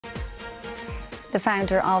The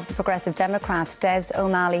founder of the Progressive Democrats, Des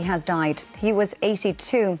O'Malley, has died. He was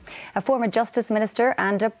 82, a former Justice Minister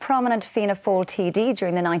and a prominent Fianna Fáil TD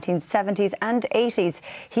during the 1970s and 80s.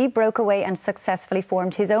 He broke away and successfully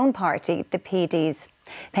formed his own party, the PDs.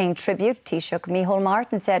 Paying tribute, Taoiseach Micheál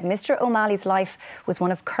Martin said Mr O'Malley's life was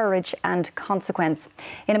one of courage and consequence.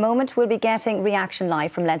 In a moment, we'll be getting reaction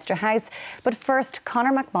live from Leinster House. But first,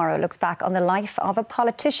 Conor McMorrow looks back on the life of a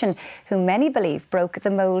politician who many believe broke the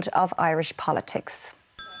mould of Irish politics.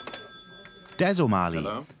 Des O'Malley,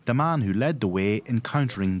 the man who led the way in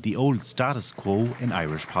countering the old status quo in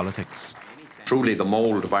Irish politics. Truly, the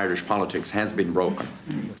mould of Irish politics has been broken.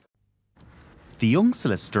 The young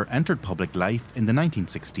solicitor entered public life in the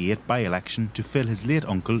 1968 by-election to fill his late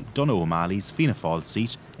uncle Donagh O'Malley's Fianna Fáil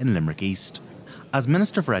seat in Limerick East. As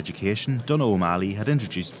Minister for Education, Donagh O'Malley had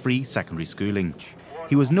introduced free secondary schooling.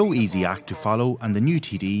 He was no easy act to follow, and the new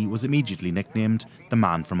TD was immediately nicknamed the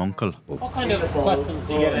man from Uncle. What kind of questions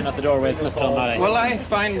do you get in at the doorways, Mr O'Malley? Well, I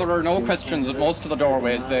find there are no questions at most of the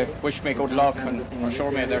doorways. They wish me good luck and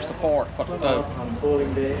assure me their support. But the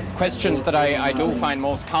questions that I do find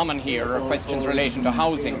most common here are questions relating to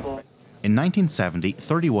housing. In 1970,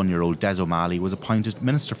 31-year-old Des O'Malley was appointed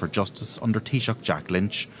Minister for Justice under Taoiseach Jack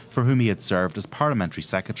Lynch, for whom he had served as Parliamentary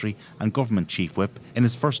Secretary and Government Chief Whip in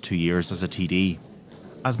his first 2 years as a TD.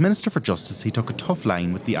 As Minister for Justice, he took a tough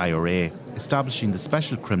line with the IRA, establishing the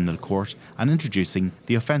Special Criminal Court and introducing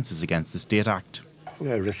the Offences Against the State Act.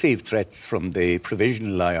 I received threats from the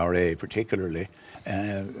Provisional IRA particularly.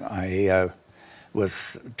 I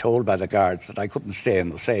was told by the guards that I couldn't stay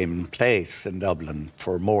in the same place in Dublin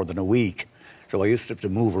for more than a week, so I used to have to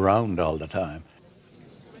move around all the time.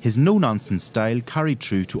 His no-nonsense style carried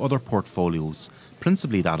through to other portfolios,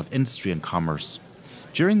 principally that of industry and commerce.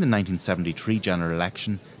 During the 1973 general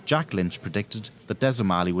election, Jack Lynch predicted that Des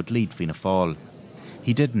O'Malley would lead Fianna Fáil.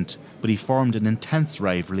 He didn't, but he formed an intense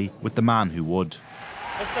rivalry with the man who would.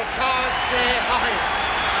 Mr. Charles Haughey.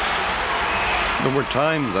 There were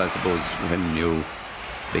times, I suppose, when you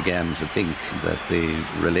began to think that the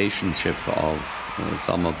relationship of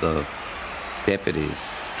some of the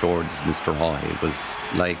deputies towards Mr. Haughey was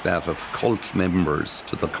like that of cult members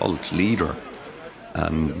to the cult leader.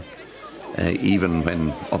 And even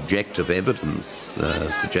when objective evidence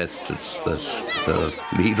suggested that the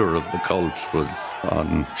leader of the cult was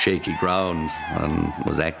on shaky ground and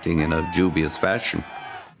was acting in a dubious fashion.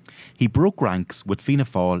 He broke ranks with Fianna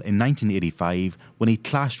Fáil in 1985 when he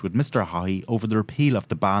clashed with Mr Haughey over the repeal of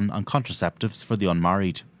the ban on contraceptives for the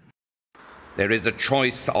unmarried. There is a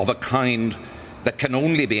choice of a kind that can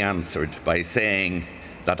only be answered by saying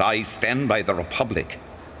that I stand by the Republic,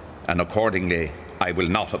 and accordingly I will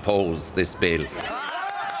not oppose this bill.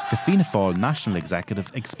 The Fianna Fáil National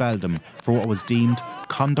Executive expelled him for what was deemed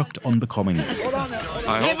conduct unbecoming.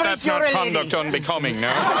 I hope that's not conduct unbecoming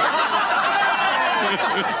now.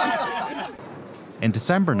 In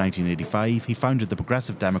December 1985, he founded the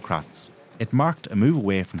Progressive Democrats. It marked a move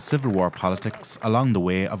away from Civil War politics along the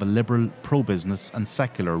way of a liberal, pro-business and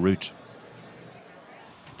secular route.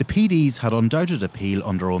 The PDs had undoubted appeal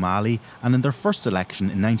under O'Malley, and in their first election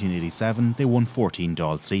in 1987 they won 14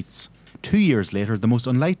 Dáil seats. 2 years later, the most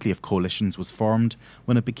unlikely of coalitions was formed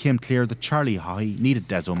when it became clear that Charlie Haughey needed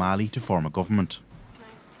Des O'Malley to form a government.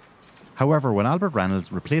 However, when Albert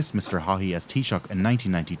Reynolds replaced Mr Haughey as Taoiseach in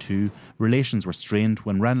 1992, relations were strained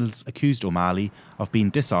when Reynolds accused O'Malley of being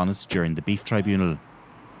dishonest during the beef tribunal.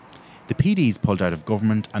 The PDs pulled out of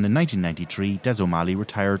government, and in 1993 Des O'Malley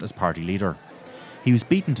retired as party leader. He was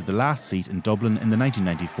beaten to the last seat in Dublin in the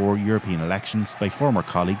 1994 European elections by former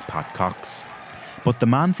colleague Pat Cox. But the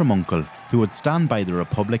man from Uncle, who would stand by the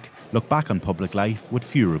Republic, looked back on public life with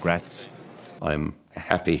few regrets. I'm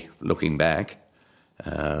happy looking back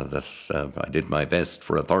that I did my best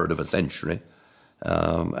for a third of a century,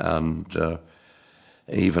 and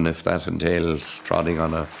even if that entailed treading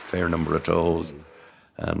on a fair number of toes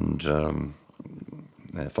and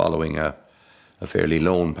following a fairly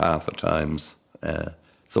lone path at times,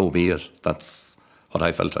 so be it. That's what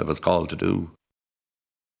I felt I was called to do.